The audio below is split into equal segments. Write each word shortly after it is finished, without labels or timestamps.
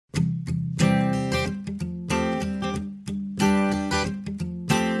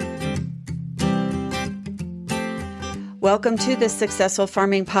Welcome to the Successful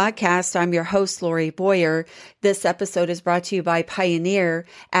Farming Podcast. I'm your host, Lori Boyer. This episode is brought to you by Pioneer.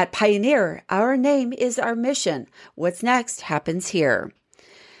 At Pioneer, our name is our mission. What's next happens here.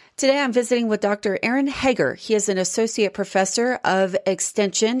 Today, I'm visiting with Dr. Aaron Hager. He is an associate professor of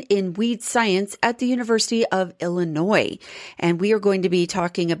extension in weed science at the University of Illinois. And we are going to be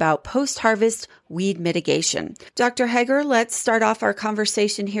talking about post-harvest weed mitigation. Dr. Hager, let's start off our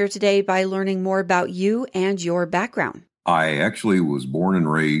conversation here today by learning more about you and your background. I actually was born and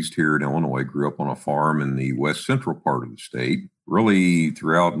raised here in Illinois, grew up on a farm in the west central part of the state. Really,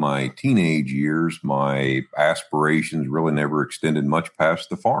 throughout my teenage years, my aspirations really never extended much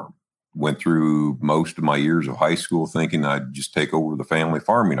past the farm. Went through most of my years of high school thinking I'd just take over the family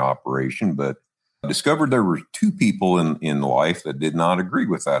farming operation, but I discovered there were two people in life that did not agree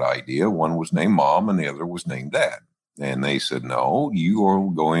with that idea. One was named Mom and the other was named Dad. And they said, no, you are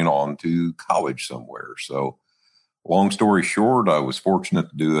going on to college somewhere. So long story short, I was fortunate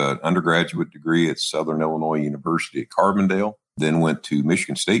to do an undergraduate degree at Southern Illinois University at Carbondale, then went to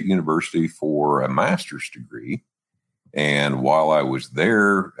Michigan State University for a master's degree. And while I was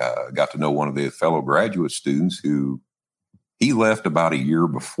there, got to know one of the fellow graduate students who he left about a year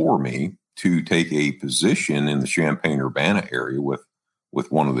before me to take a position in the Champaign-Urbana area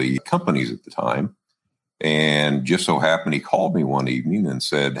with one of the companies at the time. And just so happened, he called me one evening and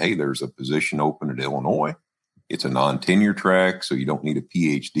said, hey, there's a position open at Illinois. It's a non-tenure track, so you don't need a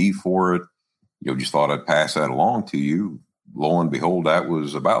PhD for it. Just thought I'd pass that along to you. Lo and behold, that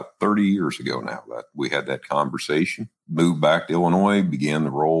was about 30 years ago now that we had that conversation. Moved back to Illinois, began the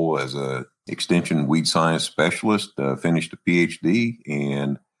role as a extension weed science specialist, finished a PhD,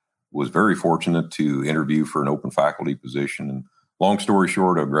 and was very fortunate to interview for an open faculty position. And long story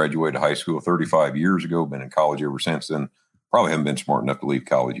short, I graduated high school 35 years ago, been in college ever since then. Probably haven't been smart enough to leave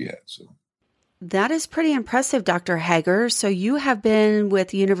college yet, so. That is pretty impressive, Dr. Hager. So you have been with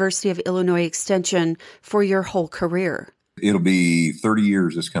the University of Illinois Extension for your whole career. It'll be 30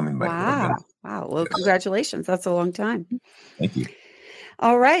 years this coming May. Wow. Well, congratulations. That's a long time. Thank you.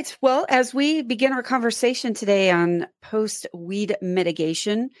 All right. Well, as we begin our conversation today on post-weed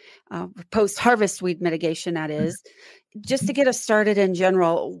mitigation, post-harvest weed mitigation, that is, just to get us started in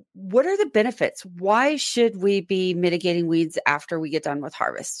general, what are the benefits? Why should we be mitigating weeds after we get done with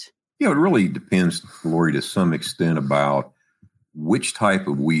harvest? It really depends, Lori, to some extent about which type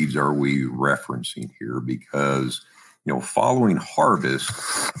of weeds are we referencing here, because, following harvest,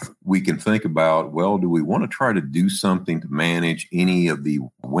 we can think about, well, do we want to try to do something to manage any of the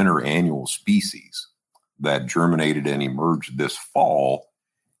winter annual species that germinated and emerged this fall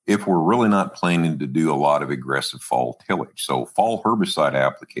if we're really not planning to do a lot of aggressive fall tillage? So fall herbicide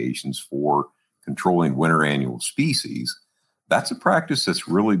applications for controlling winter annual species, that's a practice that's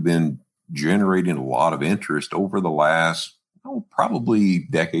really been generating a lot of interest over the last, probably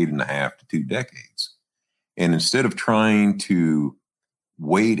decade and a half to 2 decades. And instead of trying to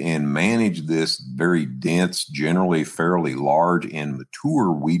wait and manage this very dense, generally fairly large and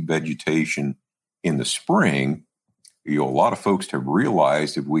mature weed vegetation in the spring, a lot of folks have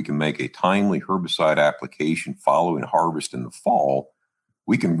realized if we can make a timely herbicide application following harvest in the fall,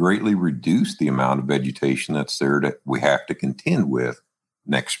 we can greatly reduce the amount of vegetation that's there that we have to contend with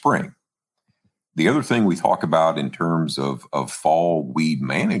next spring. The other thing we talk about in terms of fall weed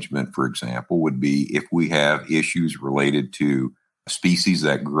management, for example, would be if we have issues related to species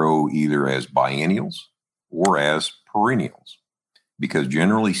that grow either as biennials or as perennials. Because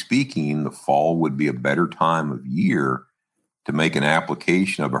generally speaking, the fall would be a better time of year to make an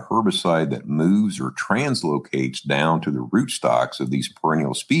application of a herbicide that moves or translocates down to the rootstocks of these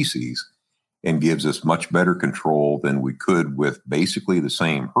perennial species and gives us much better control than we could with basically the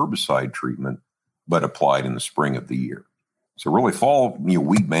same herbicide treatment, but applied in the spring of the year. So really fall,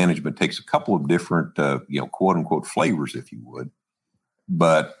 weed management takes a couple of different, quote unquote flavors, if you would,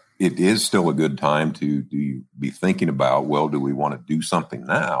 but it is still a good time to be thinking about, well, do we want to do something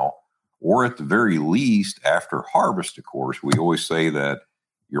now? Or at the very least, after harvest, of course, we always say that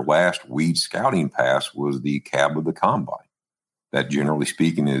your last weed scouting pass was the cab of the combine. That, generally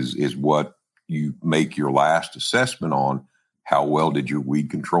speaking, is what you make your last assessment on. How well did your weed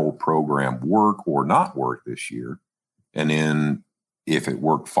control program work or not work this year? And then if it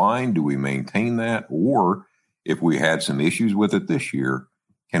worked fine, do we maintain that? Or if we had some issues with it this year,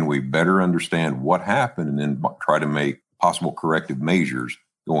 can we better understand what happened and then try to make possible corrective measures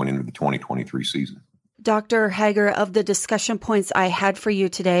going into the 2023 season? Dr. Hager, of the discussion points I had for you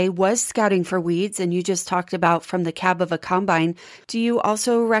today was scouting for weeds, and you just talked about from the cab of a combine. Do you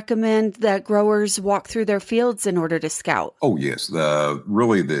also recommend that growers walk through their fields in order to scout? Oh, yes.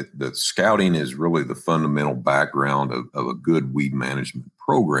 The scouting is really the fundamental background of a good weed management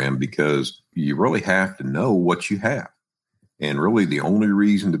program, because you really have to know what you have. And really the only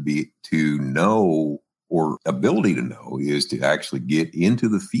reason to know, or ability to know, is to actually get into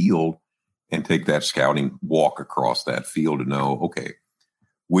the field and take that scouting walk across that field to know, okay,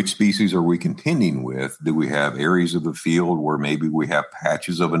 which species are we contending with? Do we have areas of the field where maybe we have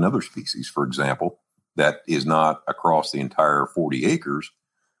patches of another species, for example, that is not across the entire 40 acres,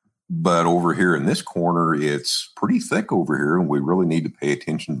 but over here in this corner, it's pretty thick over here, and we really need to pay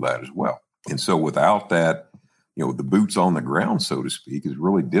attention to that as well. And so without that, the boots on the ground, so to speak, is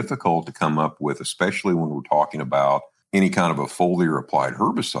really difficult to come up with, especially when we're talking about any kind of a foliar applied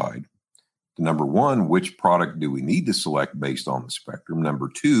herbicide. Number one, which product do we need to select based on the spectrum? Number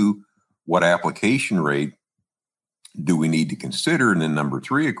two, what application rate do we need to consider? And then number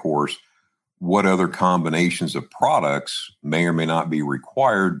three, of course, what other combinations of products may or may not be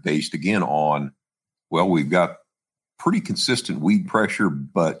required based, again, on, well, we've got pretty consistent weed pressure,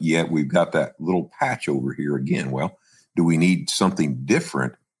 but yet we've got that little patch over here again. Well, do we need something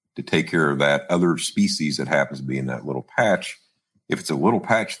different to take care of that other species that happens to be in that little patch? If it's a little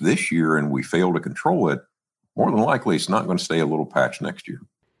patch this year and we fail to control it, more than likely it's not going to stay a little patch next year.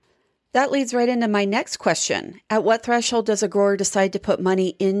 That leads right into my next question. At what threshold does a grower decide to put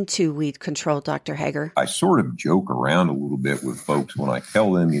money into weed control, Dr. Hager? I sort of joke around a little bit with folks when I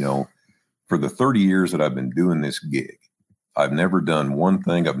tell them, for the 30 years that I've been doing this gig, I've never done one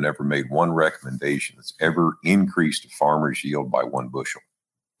thing, I've never made one recommendation that's ever increased a farmer's yield by 1 bushel.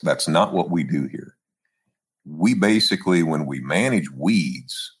 That's not what we do here. We basically, when we manage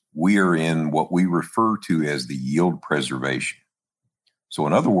weeds, we are in what we refer to as the yield preservation. So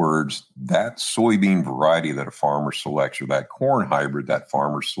in other words, that soybean variety that a farmer selects, or that corn hybrid that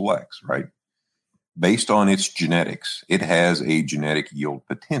farmer selects, right? Based on its genetics, it has a genetic yield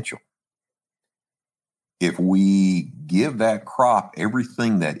potential. If we give that crop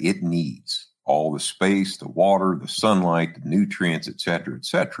everything that it needs, all the space, the water, the sunlight, the nutrients, et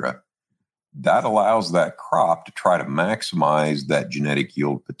cetera, that allows that crop to try to maximize that genetic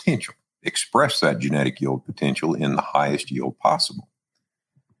yield potential, express that genetic yield potential in the highest yield possible.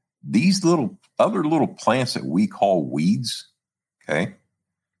 These other little plants that we call weeds, okay,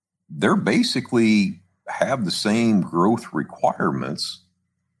 they're basically have the same growth requirements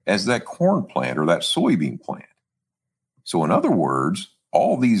as that corn plant or that soybean plant. So in other words,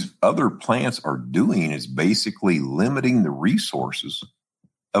 all these other plants are doing is basically limiting the resources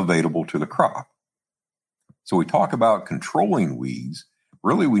available to the crop. So we talk about controlling weeds.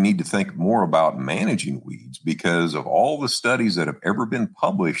 Really, we need to think more about managing weeds, because of all the studies that have ever been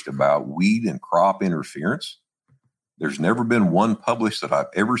published about weed and crop interference, there's never been one published that I've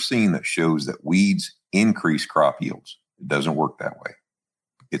ever seen that shows that weeds increase crop yields. It doesn't work that way.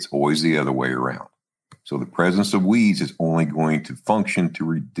 It's always the other way around. So the presence of weeds is only going to function to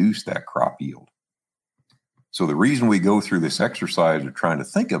reduce that crop yield. So the reason we go through this exercise of trying to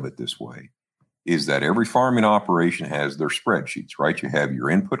think of it this way is that every farming operation has their spreadsheets, right? You have your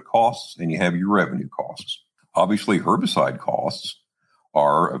input costs and you have your revenue costs. Obviously, herbicide costs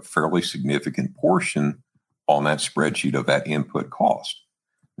are a fairly significant portion on that spreadsheet of that input cost.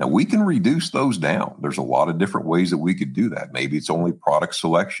 Now, we can reduce those down. There's a lot of different ways that we could do that. Maybe it's only product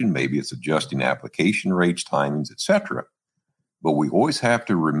selection. Maybe it's adjusting application rates, timings, et cetera. But we always have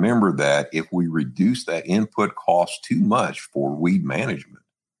to remember that if we reduce that input cost too much for weed management,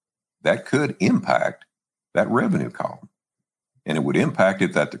 that could impact that revenue column. And it would impact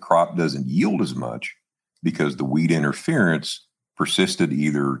it that the crop doesn't yield as much because the weed interference persisted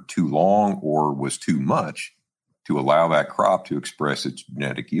either too long or was too much to allow that crop to express its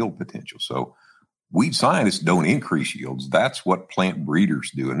genetic yield potential. So weed scientists don't increase yields. That's what plant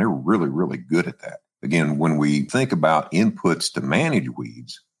breeders do, and they're really, really good at that. Again, when we think about inputs to manage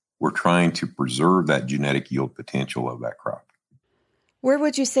weeds, we're trying to preserve that genetic yield potential of that crop. Where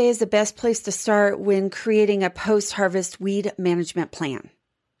would you say is the best place to start when creating a post-harvest weed management plan?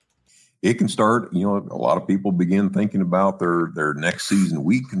 It can start, a lot of people begin thinking about their next season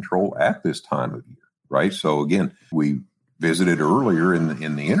weed control at this time of year, right? So again, we visited earlier in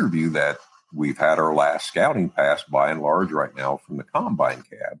the interview that we've had our last scouting pass by and large right now from the combine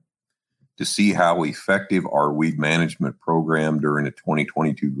cab to see how effective our weed management program during the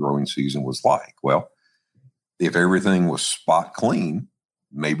 2022 growing season was like. Well, if everything was spot clean,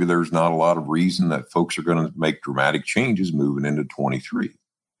 maybe there's not a lot of reason that folks are going to make dramatic changes moving into 23.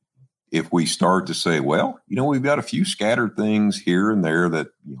 If we start to say, well, we've got a few scattered things here and there that,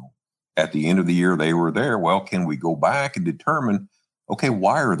 at the end of the year they were there. Well, can we go back and determine, okay,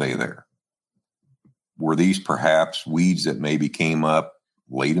 why are they there? Were these perhaps weeds that maybe came up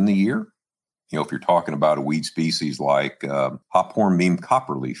late in the year? If you're talking about a weed species like hophorn beam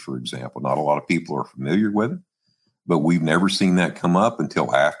copperleaf, for example, not a lot of people are familiar with it, but we've never seen that come up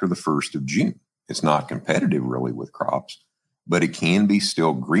until after the 1st of June. It's not competitive really with crops, but it can be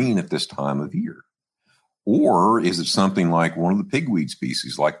still green at this time of year. Or is it something like one of the pigweed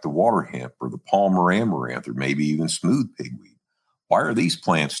species like the water hemp or the Palmer amaranth or maybe even smooth pigweed? Why are these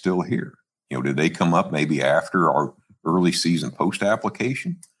plants still here? Did they come up maybe after our early season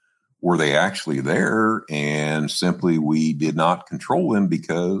post-application? Were they actually there and simply we did not control them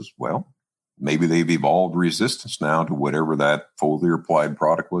because, well, maybe they've evolved resistance now to whatever that foliar applied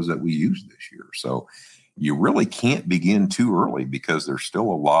product was that we used this year. So you really can't begin too early because there's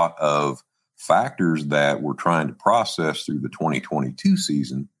still a lot of factors that we're trying to process through the 2022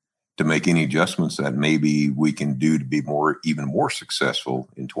 season to make any adjustments that maybe we can do to be even more successful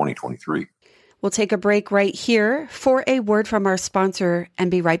in 2023. We'll take a break right here for a word from our sponsor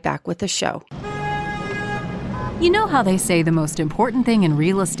and be right back with the show. You know how they say the most important thing in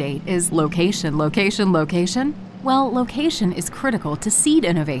real estate is location, location, location? Well, location is critical to seed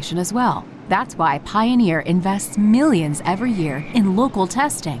innovation as well. That's why Pioneer invests millions every year in local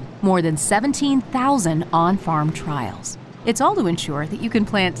testing, more than 17,000 on-farm trials. It's all to ensure that you can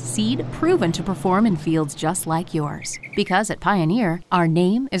plant seed proven to perform in fields just like yours. Because at Pioneer, our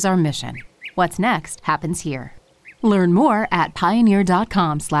name is our mission. What's next happens here. Learn more at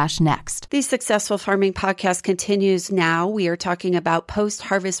pioneer.com/next. The Successful Farming Podcast continues now. We are talking about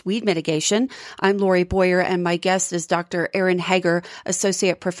post-harvest weed mitigation. I'm Lori Boyer, and my guest is Dr. Aaron Hager,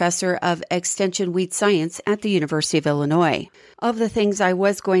 Associate Professor of Extension Weed Science at the University of Illinois. Of the things I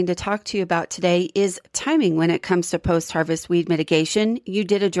was going to talk to you about today is timing when it comes to post-harvest weed mitigation. You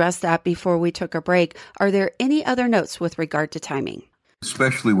did address that before we took a break. Are there any other notes with regard to timing?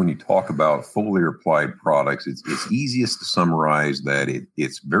 Especially when you talk about foliar applied products, it's easiest to summarize that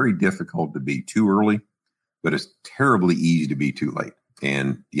it's very difficult to be too early, but it's terribly easy to be too late.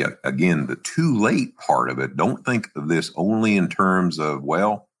 And yet, again, the too late part of it, don't think of this only in terms of,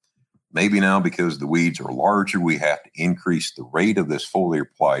 well, maybe now because the weeds are larger, we have to increase the rate of this foliar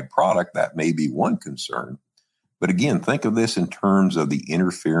applied product. That may be one concern. But again, think of this in terms of the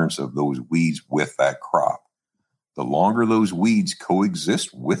interference of those weeds with that crop. The longer those weeds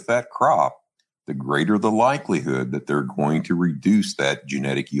coexist with that crop, the greater the likelihood that they're going to reduce that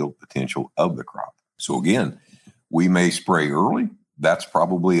genetic yield potential of the crop. So again, we may spray early. That's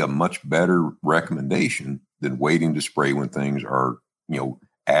probably a much better recommendation than waiting to spray when things are,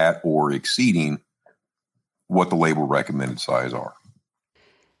 at or exceeding what the label recommended size are.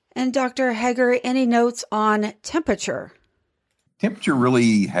 And Dr. Hager, any notes on temperature? Temperature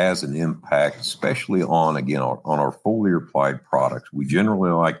really has an impact, especially on our foliar applied products. We generally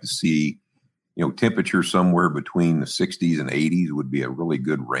like to see, temperature somewhere between the 60s and 80s would be a really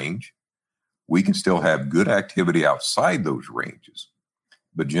good range. We can still have good activity outside those ranges,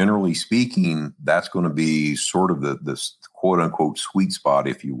 but generally speaking, that's going to be sort of the quote unquote sweet spot,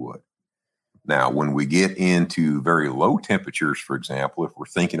 if you would. Now, when we get into very low temperatures, for example, if we're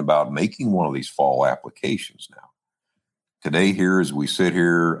thinking about making one of these fall applications now, today here, as we sit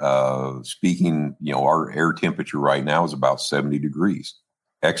here speaking, our air temperature right now is about 70 degrees.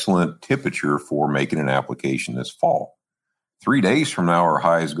 Excellent temperature for making an application this fall. 3 days from now, our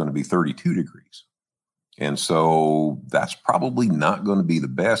high is going to be 32 degrees. And so that's probably not going to be the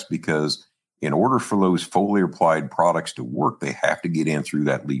best because in order for those foliar applied products to work, they have to get in through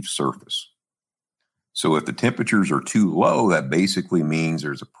that leaf surface. So if the temperatures are too low, that basically means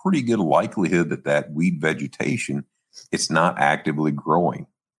there's a pretty good likelihood that weed vegetation, it's not actively growing.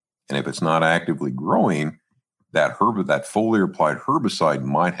 And if it's not actively growing, that foliar applied herbicide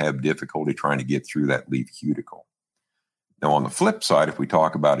might have difficulty trying to get through that leaf cuticle. Now, on the flip side, if we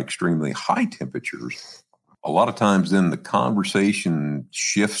talk about extremely high temperatures, a lot of times then the conversation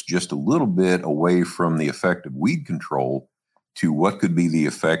shifts just a little bit away from the effect of weed control to what could be the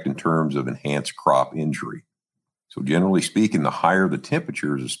effect in terms of enhanced crop injury. So generally speaking, the higher the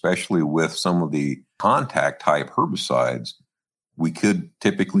temperatures, especially with some of the contact type herbicides, we could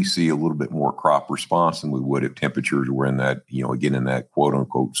typically see a little bit more crop response than we would if temperatures were in that, again, in that quote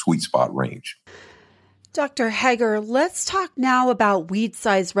unquote sweet spot range. Dr. Hager, let's talk now about weed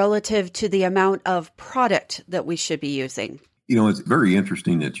size relative to the amount of product that we should be using. It's very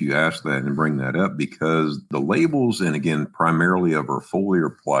interesting that you ask that and bring that up because the labels, and again, primarily of our foliar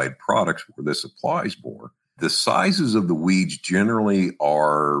applied products where this applies more, the sizes of the weeds generally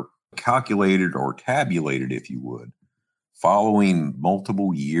are calculated or tabulated, if you would, following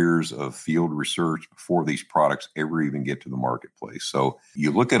multiple years of field research before these products ever even get to the marketplace. So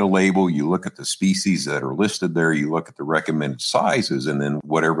you look at a label, you look at the species that are listed there, you look at the recommended sizes, and then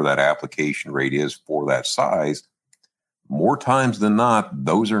whatever that application rate is for that size, more times than not,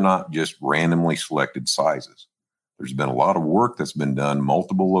 those are not just randomly selected sizes. There's been a lot of work that's been done,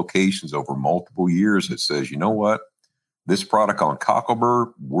 multiple locations over multiple years that says, you know what, this product on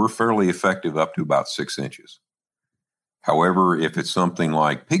cocklebur, we're fairly effective up to about 6 inches. However, if it's something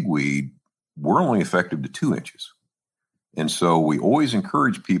like pigweed, we're only effective to 2 inches. And so we always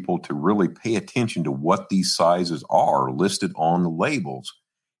encourage people to really pay attention to what these sizes are listed on the labels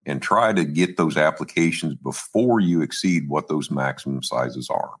and try to get those applications before you exceed what those maximum sizes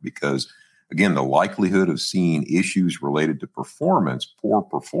are. Because, again, the likelihood of seeing issues related to performance, poor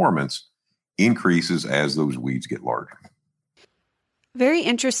performance, increases as those weeds get larger. Very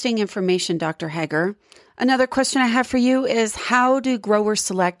interesting information, Dr. Hager. Another question I have for you is, how do growers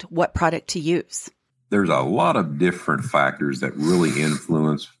select what product to use? There's a lot of different factors that really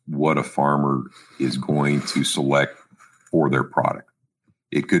influence what a farmer is going to select for their product.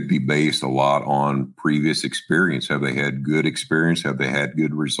 It could be based a lot on previous experience. Have they had good experience? Have they had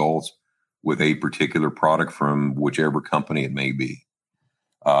good results with a particular product from whichever company it may be?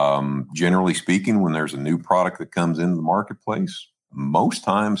 Generally speaking, when there's a new product that comes into the marketplace, most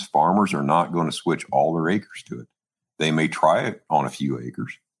times farmers are not going to switch all their acres to it. They may try it on a few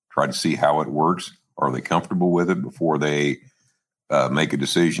acres, try to see how it works. Are they comfortable with it before they make a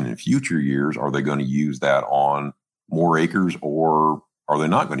decision in future years? Are they going to use that on more acres, or are they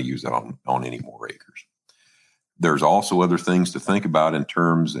not going to use that on any more acres? There's also other things to think about in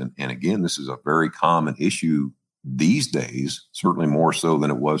terms, and again, this is a very common issue these days, certainly more so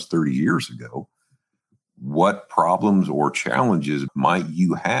than it was 30 years ago. What problems or challenges might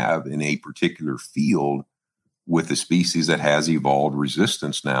you have in a particular field with a species that has evolved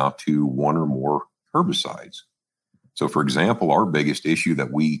resistance now to one or more herbicides? So, for example, our biggest issue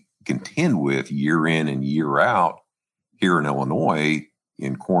that we contend with year in and year out here in Illinois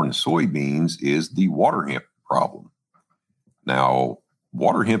in corn and soybeans is the water hemp problem. Now,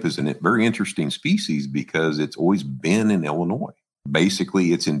 water hemp is a very interesting species because it's always been in Illinois.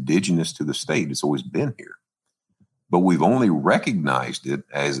 Basically, it's indigenous to the state. It's always been here. But we've only recognized it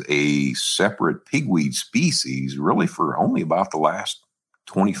as a separate pigweed species really for only about the last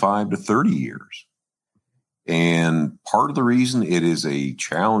 25 to 30 years. And part of the reason it is a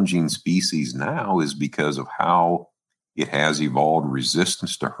challenging species now is because of how it has evolved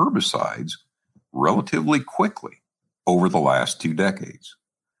resistance to herbicides relatively quickly over the last 2 decades.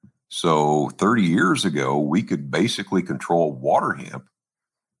 So 30 years ago, we could basically control water hemp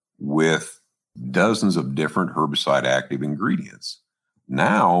with dozens of different herbicide active ingredients.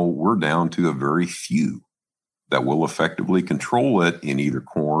 Now we're down to a very few that will effectively control it in either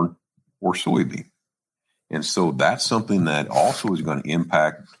corn or soybean. And so that's something that also is going to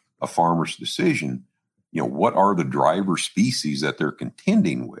impact a farmer's decision. You know, what are the driver species that they're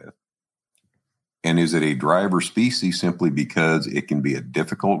contending with? And is it a driver species simply because it can be a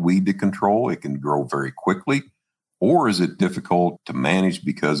difficult weed to control? It can grow very quickly. Or is it difficult to manage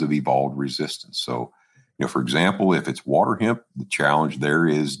because of evolved resistance? So, you know, for example, if it's water hemp, the challenge there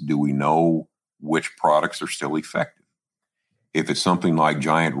is, do we know which products are still effective? If it's something like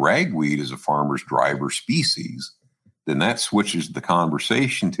giant ragweed as a farmer's driver species, then that switches the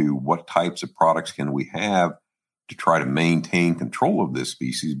conversation to what types of products can we have to try to maintain control of this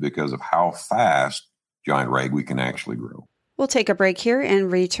species because of how fast giant ragweed can actually grow. We'll take a break here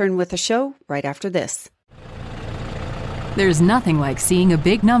and return with the show right after this. There's nothing like seeing a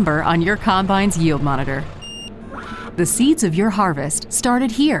big number on your combine's yield monitor. The seeds of your harvest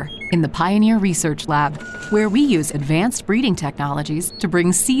started here in the Pioneer Research Lab, where we use advanced breeding technologies to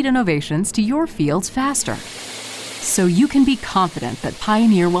bring seed innovations to your fields faster. So you can be confident that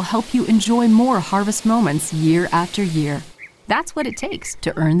Pioneer will help you enjoy more harvest moments year after year. That's what it takes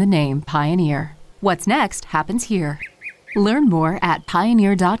to earn the name Pioneer. What's next happens here. Learn more at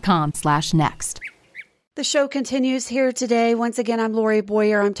pioneer.com/next. The show continues here today. Once again, I'm Lori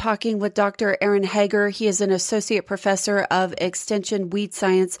Boyer. I'm talking with Dr. Aaron Hager. He is an associate professor of extension weed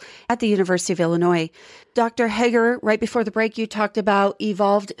science at the University of Illinois. Dr. Hager, right before the break, you talked about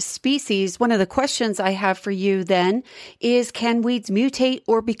evolved species. One of the questions I have for you then is, can weeds mutate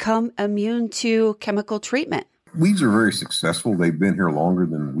or become immune to chemical treatment? Weeds are very successful. They've been here longer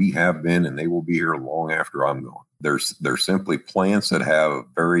than we have been, and they will be here long after I'm gone. They're simply plants that have a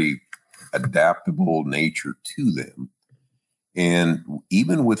very adaptable nature to them. And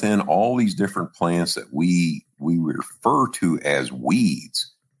even within all these different plants that we refer to as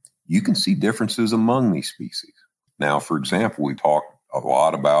weeds, you can see differences among these species. Now, for example, we talk a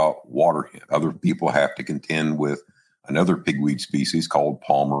lot about water hemp. Other people have to contend with another pigweed species called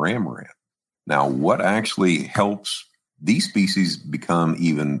Palmer amaranth. Now, what actually helps these species become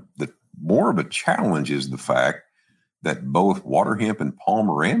even more of a challenge is the fact that both water hemp and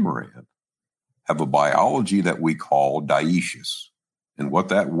Palmer amaranth have a biology that we call dioecious. And what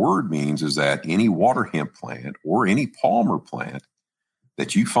that word means is that any water hemp plant or any Palmer plant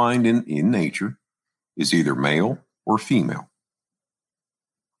that you find in nature is either male or female.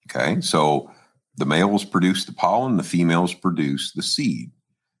 Okay, so the males produce the pollen, the females produce the seed.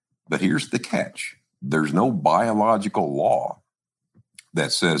 But here's the catch. There's no biological law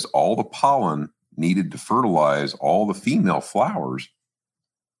that says all the pollen needed to fertilize all the female flowers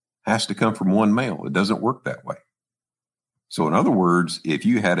has to come from one male. It doesn't work that way. So in other words, if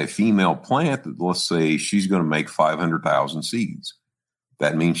you had a female plant that, let's say she's going to make 500,000 seeds,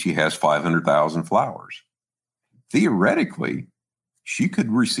 that means she has 500,000 flowers. Theoretically, she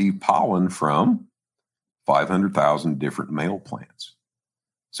could receive pollen from 500,000 different male plants.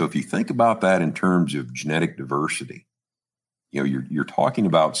 So if you think about that in terms of genetic diversity, you're talking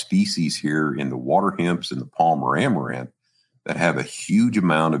about species here in the water hemps and the Palmer amaranth that have a huge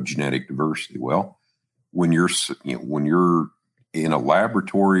amount of genetic diversity. Well, when you're in a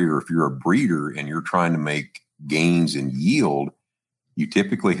laboratory or if you're a breeder and you're trying to make gains in yield, you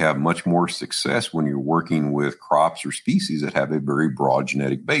typically have much more success when you're working with crops or species that have a very broad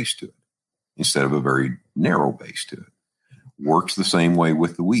genetic base to it instead of a very narrow base to it. Works the same way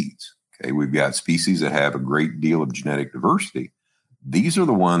with the weeds. Okay, we've got species that have a great deal of genetic diversity. These are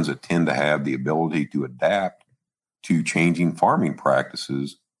the ones that tend to have the ability to adapt to changing farming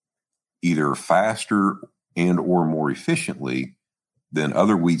practices either faster and or more efficiently than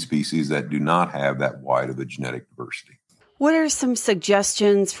other weed species that do not have that wide of a genetic diversity. What are some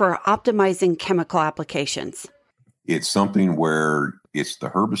suggestions for optimizing chemical applications? It's something where it's the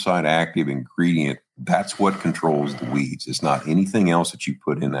herbicide active ingredient. That's what controls the weeds. It's not anything else that you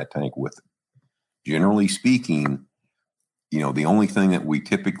put in that tank with it. Generally speaking, the only thing that we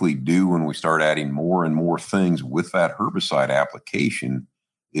typically do when we start adding more and more things with that herbicide application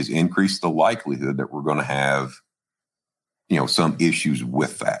is increase the likelihood that we're going to have, some issues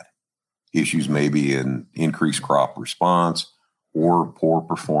with that. Issues maybe in increased crop response or poor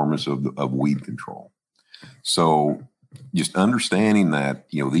performance of weed control. So just understanding that,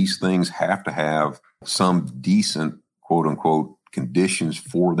 these things have to have some decent, quote unquote, conditions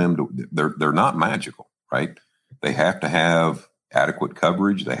for them they're not magical, right? They have to have adequate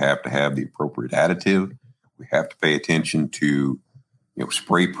coverage. They have to have the appropriate additive. We have to pay attention to,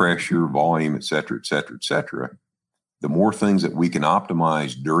 spray pressure, volume, et cetera, et cetera, et cetera. The more things that we can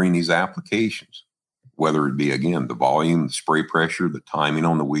optimize during these applications, whether it be, again, the volume, the spray pressure, the timing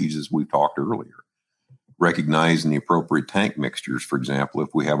on the weeds, as we talked earlier, recognizing the appropriate tank mixtures. For example, if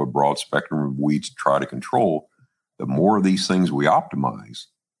we have a broad spectrum of weeds to try to control, the more of these things we optimize,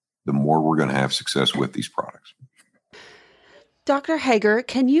 the more we're going to have success with these products. Dr. Hager,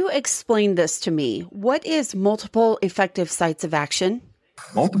 can you explain this to me? What is multiple effective sites of action?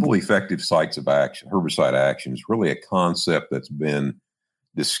 Multiple effective sites of action, herbicide action, is really a concept that's been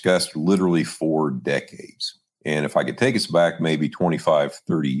discussed literally for decades. And if I could take us back maybe 25,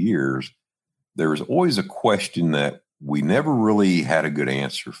 30 years, there was always a question that we never really had a good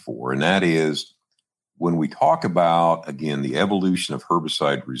answer for. And that is when we talk about, again, the evolution of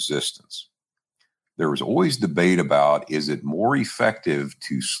herbicide resistance, there was always debate about, is it more effective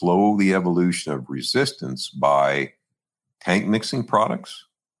to slow the evolution of resistance by tank mixing products,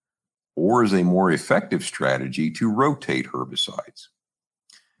 or is a more effective strategy to rotate herbicides?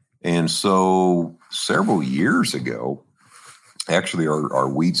 And so several years ago, actually our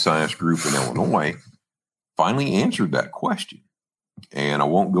weed science group in Illinois finally answered that question. And I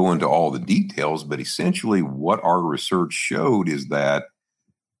won't go into all the details, but essentially what our research showed is that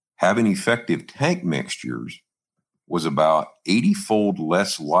having effective tank mixtures was about 80-fold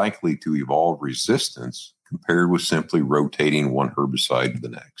less likely to evolve resistance compared with simply rotating one herbicide to the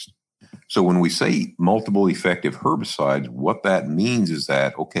next. So when we say multiple effective herbicides, what that means is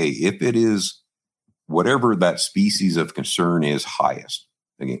that, okay, if it is whatever that species of concern is highest,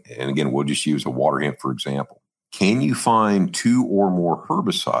 and again, we'll just use a water hemp, for example, can you find two or more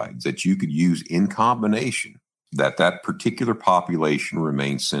herbicides that you could use in combination that particular population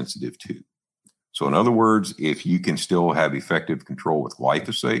remains sensitive to? So in other words, if you can still have effective control with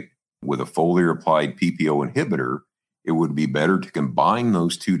glyphosate, with a foliar applied PPO inhibitor, it would be better to combine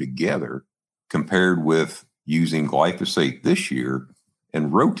those two together compared with using glyphosate this year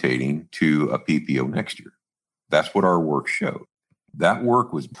and rotating to a PPO next year. That's what our work showed. That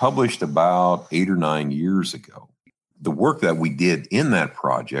work was published about 8 or 9 years ago. The work that we did in that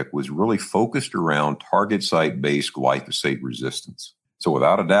project was really focused around target site-based glyphosate resistance. So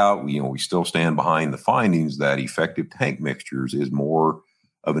without a doubt, we still stand behind the findings that effective tank mixtures is more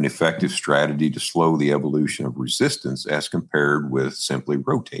of an effective strategy to slow the evolution of resistance as compared with simply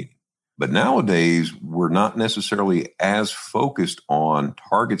rotating. But nowadays, we're not necessarily as focused on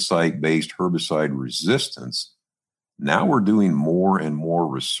target site-based herbicide resistance. Now we're doing more and more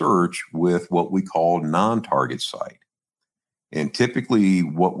research with what we call non-target site. And typically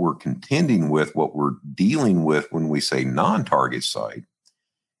what we're contending with, what we're dealing with when we say non-target site,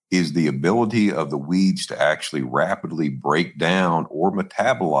 is the ability of the weeds to actually rapidly break down or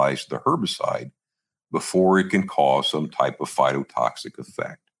metabolize the herbicide before it can cause some type of phytotoxic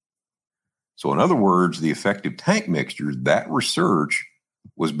effect. So in other words, the effective tank mixtures, that research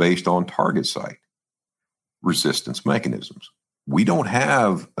was based on target site resistance mechanisms. We don't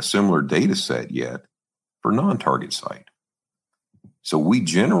have a similar data set yet for non-target site. So we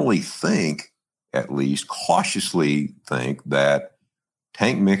generally think, at least cautiously think, that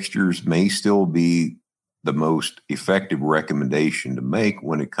tank mixtures may still be the most effective recommendation to make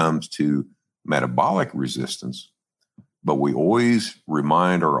when it comes to metabolic resistance. But we always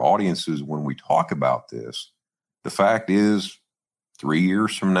remind our audiences when we talk about this, the fact is 3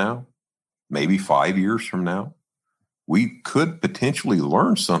 years from now, maybe 5 years from now, we could potentially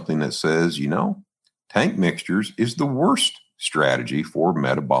learn something that says, tank mixtures is the worst strategy for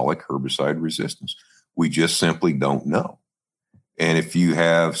metabolic herbicide resistance. We just simply don't know. And if you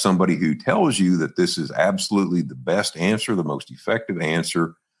have somebody who tells you that this is absolutely the best answer, the most effective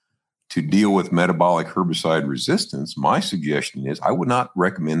answer to deal with metabolic herbicide resistance, my suggestion is I would not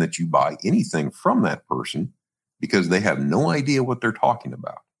recommend that you buy anything from that person because they have no idea what they're talking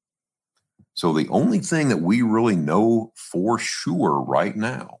about. So the only thing that we really know for sure right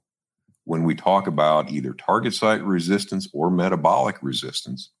now when we talk about either target site resistance or metabolic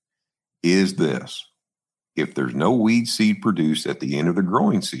resistance is this. If there's no weed seed produced at the end of the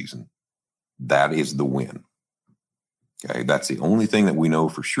growing season, that is the win. Okay, that's the only thing that we know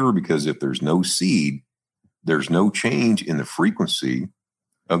for sure, because if there's no seed, there's no change in the frequency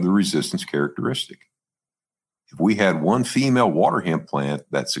of the resistance characteristic. If we had one female water hemp plant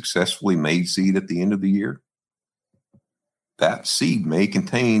that successfully made seed at the end of the year, that seed may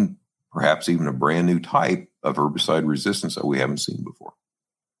contain perhaps even a brand new type of herbicide resistance that we haven't seen before.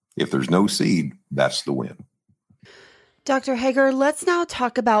 If there's no seed, that's the win. Dr. Hager, let's now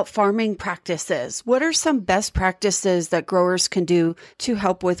talk about farming practices. What are some best practices that growers can do to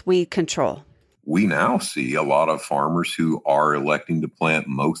help with weed control? We now see a lot of farmers who are electing to plant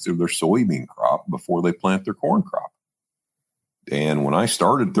most of their soybean crop before they plant their corn crop. And when I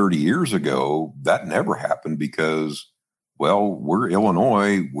started 30 years ago, that never happened because, we're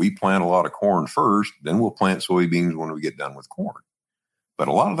Illinois. We plant a lot of corn first, then we'll plant soybeans when we get done with corn. But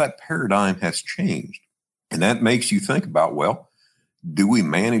a lot of that paradigm has changed. And that makes you think about, do we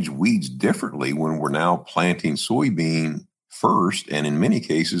manage weeds differently when we're now planting soybean first, and in many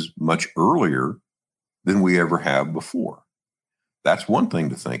cases, much earlier than we ever have before? That's one thing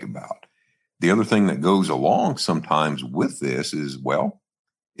to think about. The other thing that goes along sometimes with this is,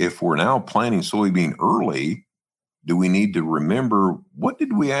 if we're now planting soybean early, do we need to remember what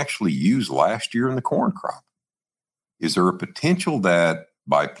did we actually use last year in the corn crop? Is there a potential that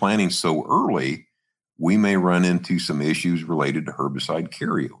by planting so early, we may run into some issues related to herbicide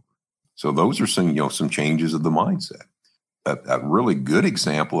carryover? So those are some changes of the mindset. A really good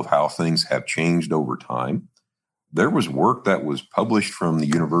example of how things have changed over time. There was work that was published from the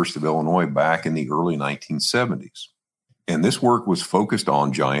University of Illinois back in the early 1970s. And this work was focused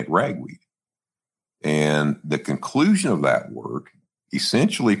on giant ragweed. And the conclusion of that work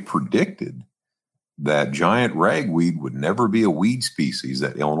essentially predicted that giant ragweed would never be a weed species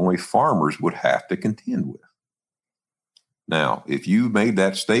that Illinois farmers would have to contend with. Now, if you made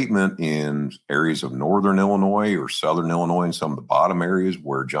that statement in areas of northern Illinois or southern Illinois and some of the bottom areas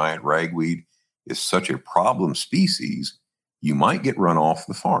where giant ragweed is such a problem species, you might get run off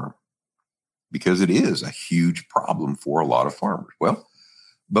the farm because it is a huge problem for a lot of farmers.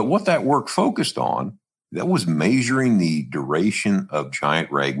 But what that work focused on, that was measuring the duration of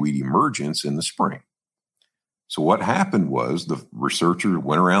giant ragweed emergence in the spring. So what happened was the researchers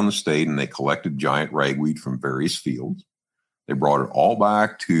went around the state and they collected giant ragweed from various fields. They brought it all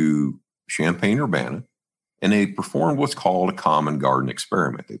back to Champaign-Urbana, and they performed what's called a common garden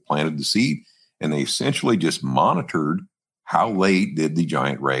experiment. They planted the seed, and they essentially just monitored how late did the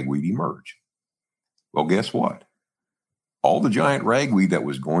giant ragweed emerge. Well, guess what? All the giant ragweed that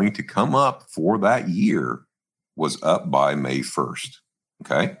was going to come up for that year was up by May 1st.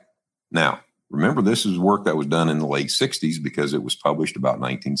 Okay. Now, remember, this is work that was done in the late 60s because it was published about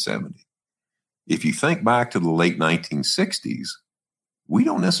 1970. If you think back to the late 1960s, we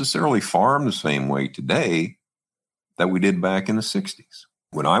don't necessarily farm the same way today that we did back in the 60s.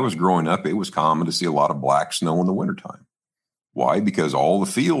 When I was growing up, it was common to see a lot of black snow in the wintertime. Why? Because all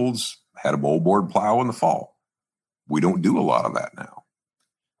the fields had a moldboard plow in the fall. We don't do a lot of that now.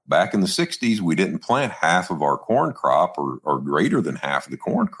 Back in the 60s, we didn't plant half of our corn crop or greater than half of the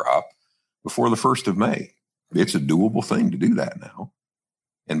corn crop before the 1st of May. It's a doable thing to do that now.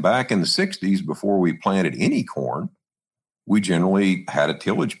 And back in the 60s, before we planted any corn, we generally had a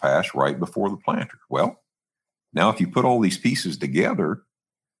tillage pass right before the planter. Well, now if you put all these pieces together,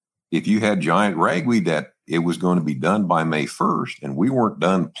 if you had giant ragweed that it was going to be done by May 1st, and we weren't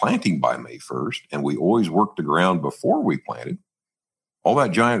done planting by May 1st, and we always worked the ground before we planted, all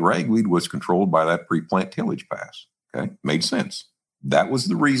that giant ragweed was controlled by that pre-plant tillage pass. Okay, made sense. That was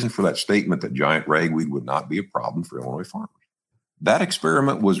the reason for that statement that giant ragweed would not be a problem for Illinois farmers. That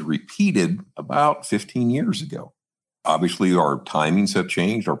experiment was repeated about 15 years ago. Obviously, our timings have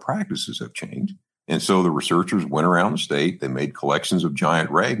changed, our practices have changed. And so the researchers went around the state, they made collections of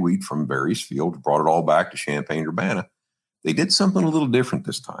giant ragweed from various fields, brought it all back to Champaign-Urbana. They did something a little different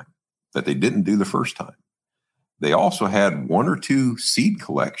this time that they didn't do the first time. They also had 1 or 2 seed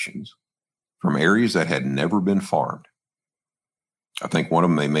collections from areas that had never been farmed. I think one of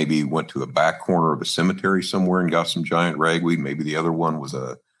them, they maybe went to a back corner of a cemetery somewhere and got some giant ragweed. Maybe the other one was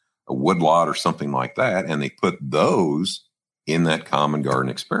a woodlot or something like that. And they put those in that common garden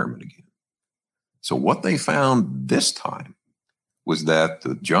experiment again. So what they found this time was that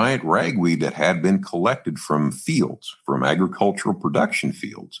the giant ragweed that had been collected from fields, from agricultural production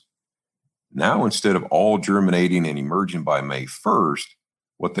fields, now instead of all germinating and emerging by May 1st,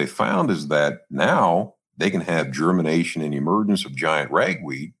 what they found is that now they can have germination and emergence of giant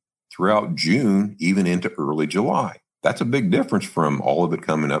ragweed throughout June, even into early July. That's a big difference from all of it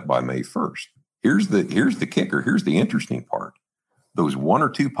coming up by May 1st. Here's the kicker. Here's the interesting part. Those 1 or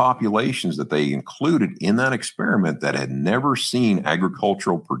 2 populations that they included in that experiment that had never seen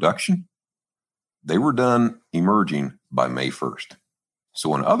agricultural production, they were done emerging by May 1st.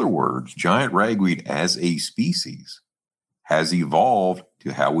 So in other words, giant ragweed as a species has evolved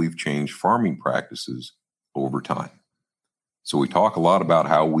to how we've changed farming practices over time. So we talk a lot about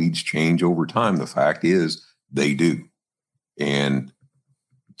how weeds change over time. The fact is they do. And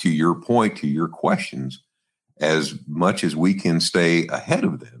to your point, to your questions, as much as we can stay ahead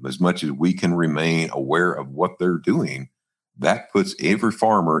of them, as much as we can remain aware of what they're doing, that puts every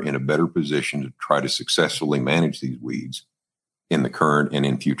farmer in a better position to try to successfully manage these weeds in the current and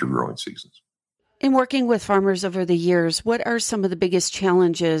in future growing seasons. In working with farmers over the years, what are some of the biggest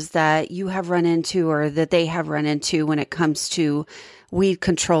challenges that you have run into or that they have run into when it comes to weed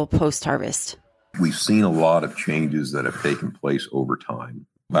control post-harvest? We've seen a lot of changes that have taken place over time.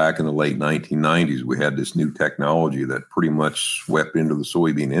 Back in the late 1990s, we had this new technology that pretty much swept into the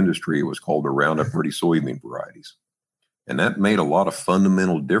soybean industry. It was called the Roundup Ready soybean varieties. And that made a lot of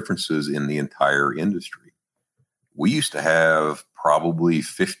fundamental differences in the entire industry. We used to have probably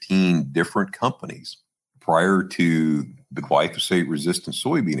 15 different companies prior to the glyphosate-resistant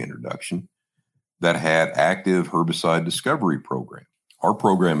soybean introduction that had active herbicide discovery programs. Our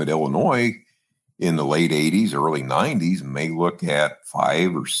program at Illinois in the late 80s, early 90s may look at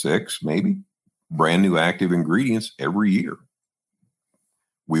 5 or 6, maybe, brand new active ingredients every year.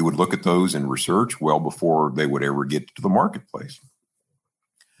 We would look at those in research well before they would ever get to the marketplace.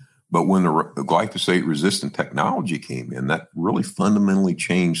 But when the glyphosate-resistant technology came in, that really fundamentally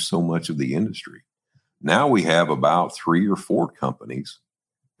changed so much of the industry. Now we have about 3 or 4 companies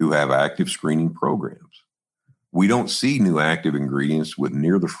who have active screening programs. We don't see new active ingredients with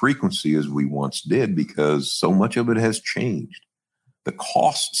near the frequency as we once did because so much of it has changed. The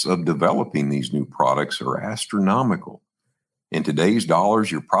costs of developing these new products are astronomical. In today's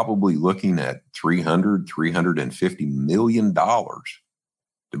dollars, you're probably looking at $350 million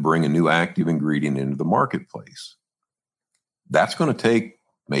to bring a new active ingredient into the marketplace. That's going to take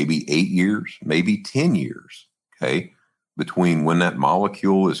maybe 8 years, maybe 10 years, okay, between when that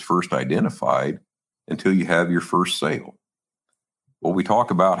molecule is first identified until you have your first sale. Well, we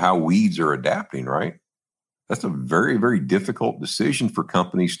talk about how weeds are adapting, right? That's a very, very difficult decision for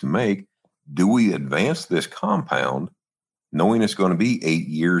companies to make. Do we advance this compound knowing it's going to be 8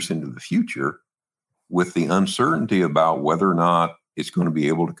 years into the future with the uncertainty about whether or not it's going to be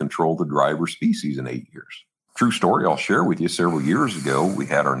able to control the driver species in 8 years? True story I'll share with you. Several years ago, we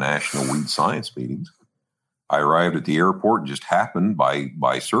had our national weed science meetings. I arrived at the airport and just happened by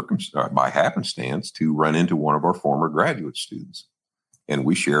happenstance to run into one of our former graduate students. And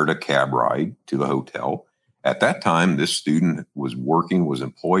we shared a cab ride to the hotel. At that time, this student was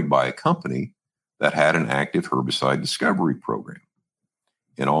employed by a company that had an active herbicide discovery program.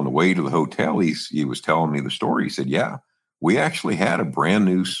 And on the way to the hotel, he was telling me the story. He said, yeah, we actually had a brand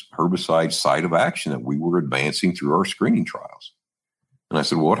new herbicide site of action that we were advancing through our screening trials. And I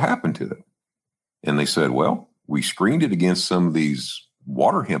said, well, what happened to it? And they said, well, we screened it against some of these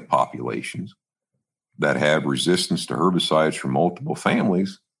water hemp populations that have resistance to herbicides from multiple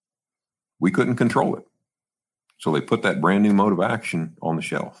families. We couldn't control it. So they put that brand new mode of action on the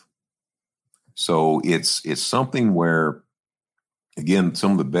shelf. So it's something where, again,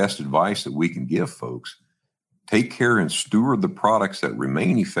 some of the best advice that we can give folks, take care and steward the products that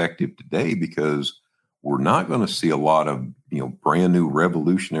remain effective today, because we're not going to see a lot of, brand new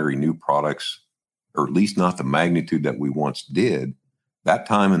revolutionary new products, or at least not the magnitude that we once did. That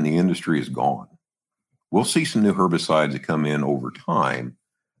time in the industry is gone. We'll see some new herbicides that come in over time,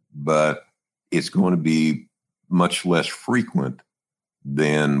 but it's going to be much less frequent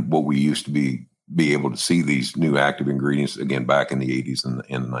than what we used to be able to see these new active ingredients again back in the 80s and the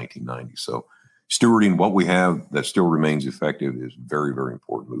 1990s. So stewarding what we have that still remains effective is very, very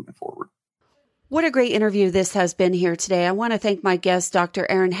important moving forward. What a great interview this has been here today. I want to thank my guest, Dr.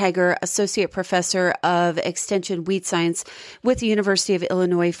 Aaron Hager, Associate Professor of Extension Weed Science with the University of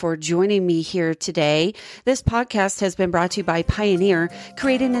Illinois, for joining me here today. This podcast has been brought to you by Pioneer,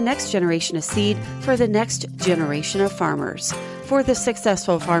 creating the next generation of seed for the next generation of farmers. For the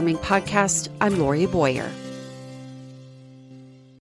Successful Farming Podcast, I'm Lori Boyer.